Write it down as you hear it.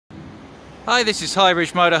Hi, this is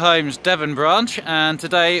Highbridge Motorhome's Devon branch, and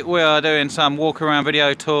today we are doing some walk around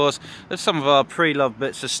video tours of some of our pre-loved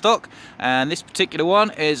bits of stock. And this particular one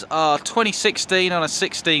is our 2016 on a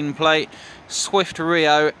 16 plate Swift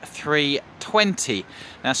Rio 320.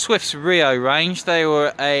 Now, Swift's Rio range, they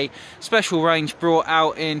were a special range brought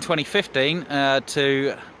out in 2015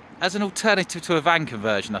 as an alternative to a van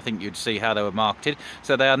conversion. I think you'd see how they were marketed.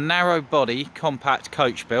 So they are narrow body, compact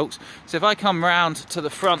coach builds. So if I come round to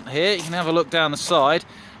the front here, you can have a look down the side.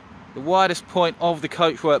 The widest point of the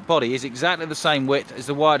coachwork body is exactly the same width as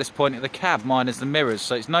the widest point of the cab, minus the mirrors.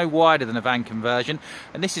 So it's no wider than a van conversion.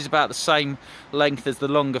 And this is about the same length as the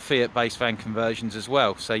longer Fiat based van conversions as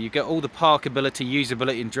well. So you get all the parkability,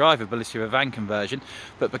 usability and drivability of a van conversion.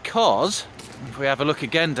 But because, if we have a look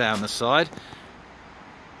again down the side,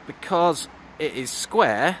 because it is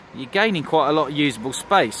square, you're gaining quite a lot of usable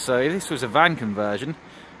space. So if this was a van conversion,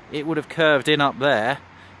 it would have curved in up there,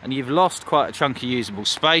 and you've lost quite a chunk of usable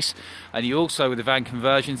space. And you also, with the van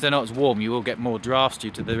conversions, they're not as warm. You will get more drafts due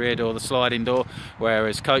to the rear door, the sliding door,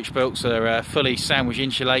 whereas coach builts are fully sandwich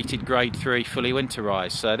insulated, grade 3, fully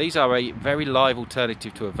winterized. So these are a very live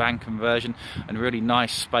alternative to a van conversion, and really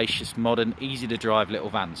nice, spacious, modern, easy to drive little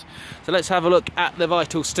vans. So let's have a look at the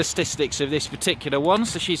vital statistics of this particular one.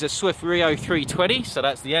 So she's a Swift Rio 320, so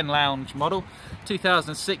that's the N Lounge model,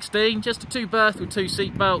 2016, just a 2-berth with 2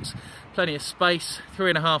 seat belts. Plenty of space,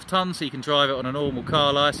 3.5 tonnes, so you can drive it on a normal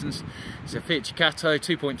car licence. It's a Fiat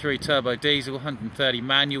 2.3 turbo diesel, 130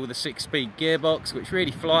 manual with a 6-speed gearbox, which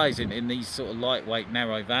really flies in these sort of lightweight,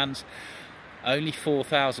 narrow vans. Only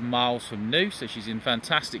 4,000 miles from new, so she's in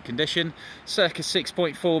fantastic condition. Circa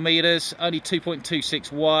 6.4 metres, only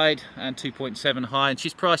 2.26 wide and 2.7 high, and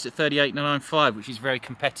she's priced at $38,995, which is very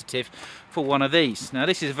competitive for one of these. Now,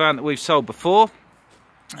 this is a van that we've sold before,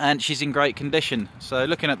 and she's in great condition. So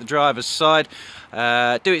looking at the driver's side,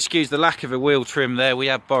 do excuse the lack of a wheel trim there. We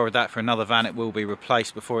have borrowed that for another van. It will be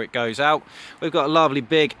replaced before it goes out. We've got a lovely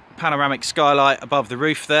big panoramic skylight above the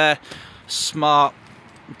roof there. Smart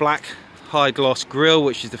black high gloss grille,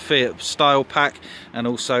 which is the Fiat style pack, and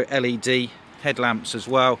also LED headlamps as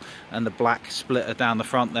well, and the black splitter down the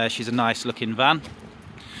front there. She's a nice looking van.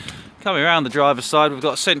 Coming around the driver's side, we've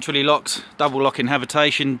got a centrally locked double locking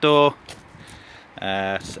habitation door.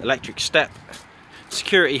 Electric step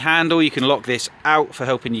security handle. You can lock this out for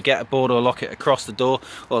helping you get aboard, or lock it across the door,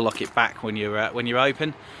 or lock it back when you're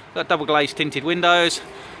open. Got double glazed tinted windows.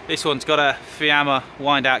 This one's got a Fiamma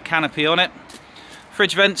wind out canopy on it.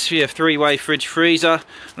 Fridge vents for your 3-way fridge freezer,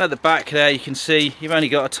 and at the back there you can see you've only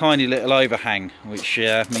got a tiny little overhang, which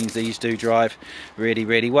means these do drive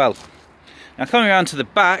really well. Now, coming around to the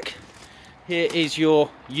back, here is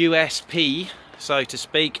your USP, so to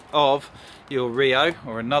speak, of your Rio,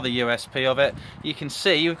 or another USP of it. You can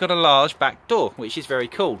see you've got a large back door, which is very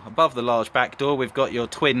cool. Above the large back door, we've got your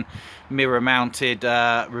twin mirror mounted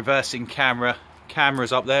reversing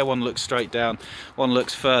cameras up there. One looks straight down, one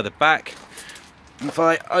looks further back. If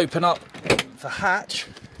I open up the hatch,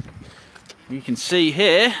 you can see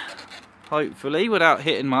here, hopefully without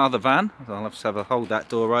hitting my other van, I'll have to hold that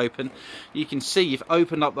door open. You can see you've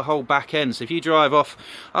opened up the whole back end. So if you drive off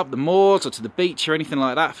up the moors or to the beach or anything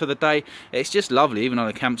like that for the day, it's just lovely, even on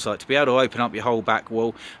a campsite, to be able to open up your whole back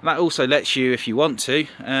wall. And that also lets you, if you want to,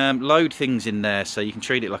 load things in there. So you can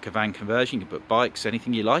treat it like a van conversion. You can put bikes,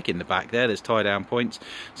 anything you like in the back there. There's tie down points,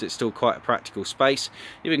 so it's still quite a practical space.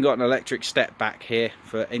 You've even got an electric step back here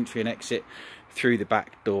for entry and exit through the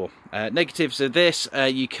back door. Negatives of this,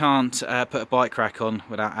 you can't put a bike rack on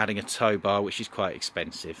without adding a tow bar, which is quite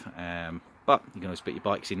expensive, but you can always put your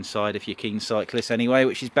bikes inside if you're keen cyclists anyway,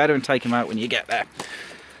 which is better, and take them out when you get there.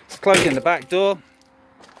 So closing the back door,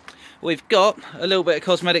 we've got a little bit of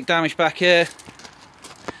cosmetic damage back here.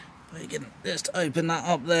 We can just open that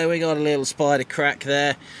up there. We got a little spider crack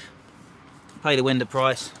there. Pay the window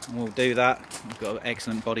price and we'll do that. We've got an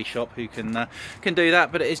excellent body shop who can do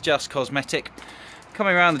that, but it is just cosmetic.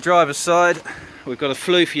 Coming around the driver's side, we've got a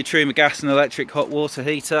flue for your Truma gas and electric hot water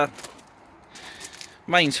heater.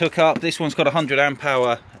 Mains hookup. This one's got a 100 amp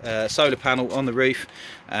hour solar panel on the roof,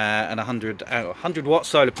 and a 100 watt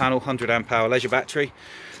solar panel, 100 amp hour leisure battery.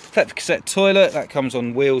 Pepper cassette toilet, that comes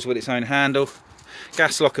on wheels with its own handle.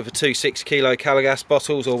 Gas locker for 2 6-kilo Calogas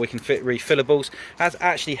bottles, or we can fit refillables. Has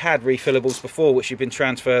actually had refillables before, which have been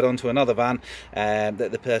transferred onto another van that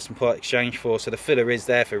the person part exchanged for, so the filler is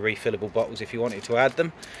there for refillable bottles if you wanted to add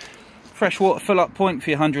them. Fresh water fill up point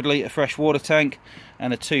for your 100 litre fresh water tank,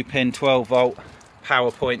 and a 2-pin 12-volt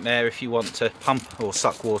power point there if you want to pump or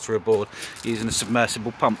suck water aboard using a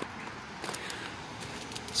submersible pump.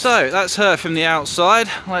 So that's her from the outside.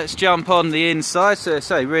 Let's jump on the inside. So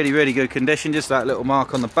say really good condition, just that little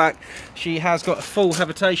mark on the back. She has got a full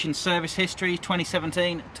habitation service history,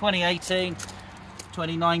 2017, 2018,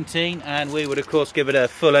 2019, and we would of course give it a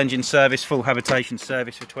full engine service, full habitation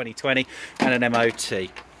service for 2020 and an MOT.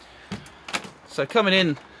 So coming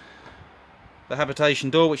in the habitation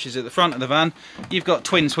door, which is at the front of the van, you've got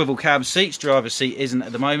twin swivel cab seats. Driver's seat isn't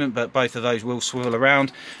at the moment, but both of those will swivel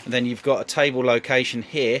around. And then you've got a table location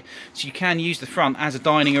here, so you can use the front as a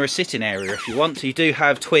dining or a sitting area if you want. So you do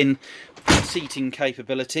have twin seating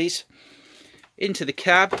capabilities. Into the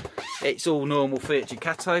cab, it's all normal Fiat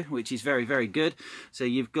Ducato, which is very good. So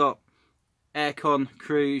you've got aircon,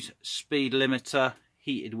 cruise, speed limiter,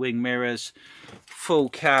 heated wing mirrors, full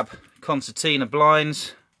cab concertina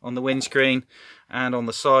blinds on the windscreen and on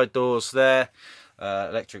the side doors there,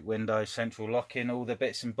 electric windows, central locking, all the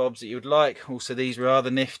bits and bobs that you would like. Also these rather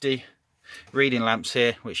nifty reading lamps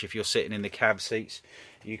here, which if you're sitting in the cab seats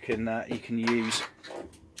you can use.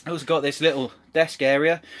 Also got this little desk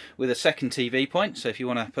area with a second TV point, so if you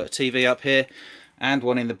want to put a TV up here and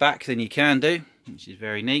one in the back then you can do, which is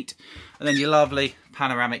very neat. And then your lovely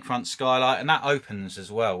panoramic front skylight, and that opens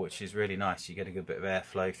as well, which is really nice. You get a good bit of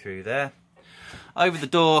airflow through there. Over the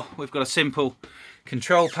door we've got a simple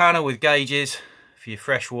control panel with gauges for your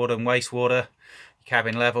fresh water and wastewater, your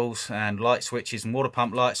cabin levels and light switches and water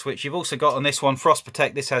pump light switch. You've also got on this one Frost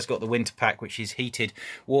Protect. This has got the winter pack, which is heated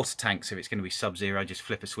water tank, so if it's going to be sub-zero just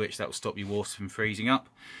flip a switch, that will stop your water from freezing up.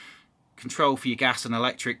 Control for your gas and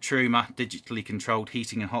electric Truma digitally controlled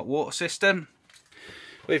heating and hot water system.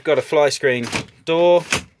 We've got a fly screen door,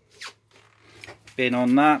 bin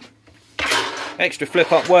on that. Extra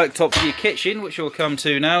flip up worktop for your kitchen, which we'll come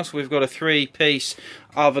to now. So we've got a 3-piece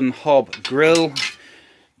oven hob grill,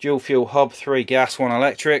 dual fuel hob, 3 gas, 1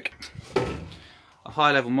 electric. A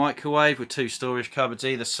high level microwave with 2 storage cupboards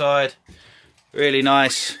either side. Really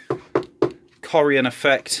nice Corian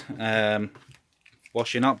effect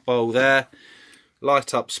washing up bowl there.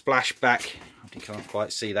 Light up splashback. You can't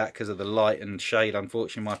quite see that because of the light and shade,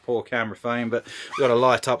 unfortunately, my poor camera phone, but we've got a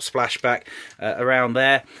light up splashback around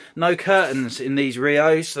there. No curtains in these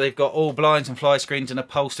Rios, so they've got all blinds and fly screens and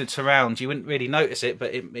upholstered surrounds. You wouldn't really notice it,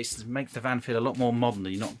 but it makes the van feel a lot more modern.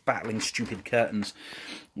 You're not battling stupid curtains.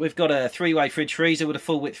 We've got a 3-way fridge freezer with a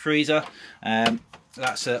full width freezer.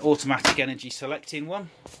 That's an automatic energy selecting one.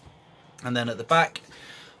 And then at the back,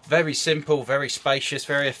 very simple, very spacious,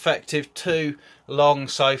 very effective, 2 long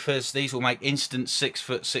sofas. These will make instant 6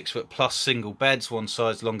 foot, 6 foot plus single beds. One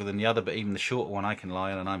side's longer than the other, but even the shorter one I can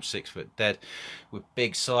lie on, and I'm 6 foot dead, with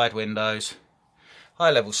big side windows, high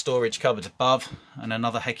level storage cupboards above, and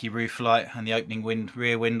another hecky roof light, and the opening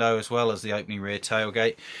rear window as well as the opening rear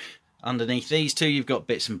tailgate. Underneath these two you've got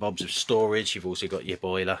bits and bobs of storage. You've also got your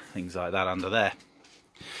boiler, things like that under there.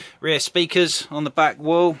 Rear speakers on the back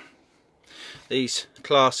wall. These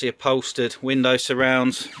classy upholstered window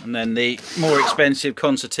surrounds, and then the more expensive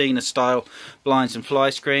concertina style blinds and fly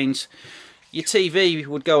screens. Your TV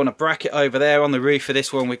would go on a bracket over there. On the roof of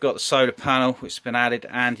this one we've got the solar panel which has been added,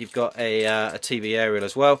 and you've got a TV aerial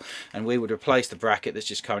as well, and we would replace the bracket that's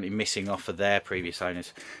just currently missing off of there. Previous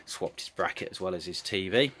owners swapped his bracket as well as his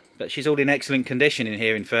TV. But she's all in excellent condition in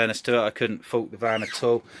here, in fairness to it. I couldn't fault the van at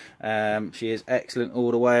all. She is excellent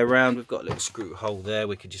all the way around. We've got a little screw hole there.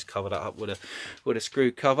 We could just cover that up with a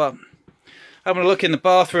screw cover. Having a look in the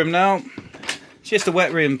bathroom now. It's just a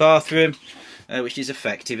wet room bathroom, which is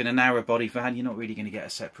effective. In a narrow body van you're not really going to get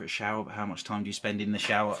a separate shower, but how much time do you spend in the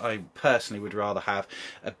shower? I personally would rather have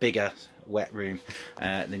a bigger wet room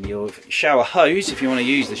than your shower hose. If you want to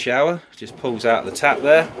use the shower, just pulls out the tap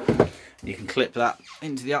there. You can clip that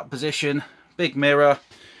into the up position. Big mirror,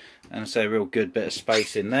 and so a real good bit of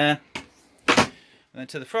space in there. And then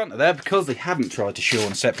to the front of there, because they haven't tried to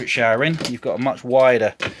shoehorn a separate shower in, you've got a much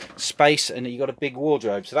wider space, and you've got a big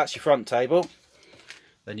wardrobe. So that's your front table.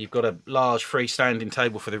 Then you've got a large freestanding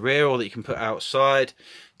table for the rear, or that you can put outside.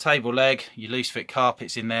 Table leg, your loose fit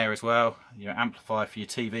carpets in there as well. Your amplifier for your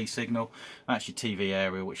TV signal. That's your TV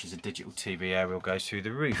aerial, which is a digital TV aerial, goes through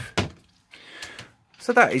the roof.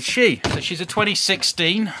 So that is she. So she's a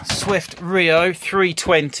 2016 Swift Rio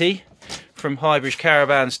 320 from Highbridge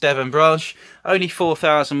Caravans Devon branch. Only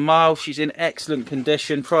 4,000 miles. She's in excellent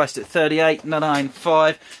condition, priced at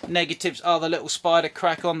 $38,995. Negatives are the little spider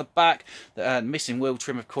crack on the back. Missing wheel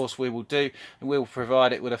trim, of course, we will do, and we will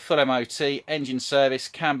provide it with a full MOT, engine service,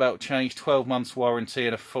 cam belt change, 12 months warranty,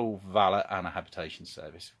 and a full valet and a habitation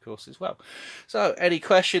service, of course, as well. So any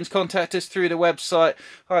questions, contact us through the website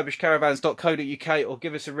highbridgecaravans.co.uk, or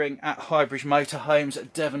give us a ring at Highbridge Motorhomes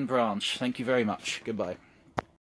at Devon branch. Thank you very much. Goodbye.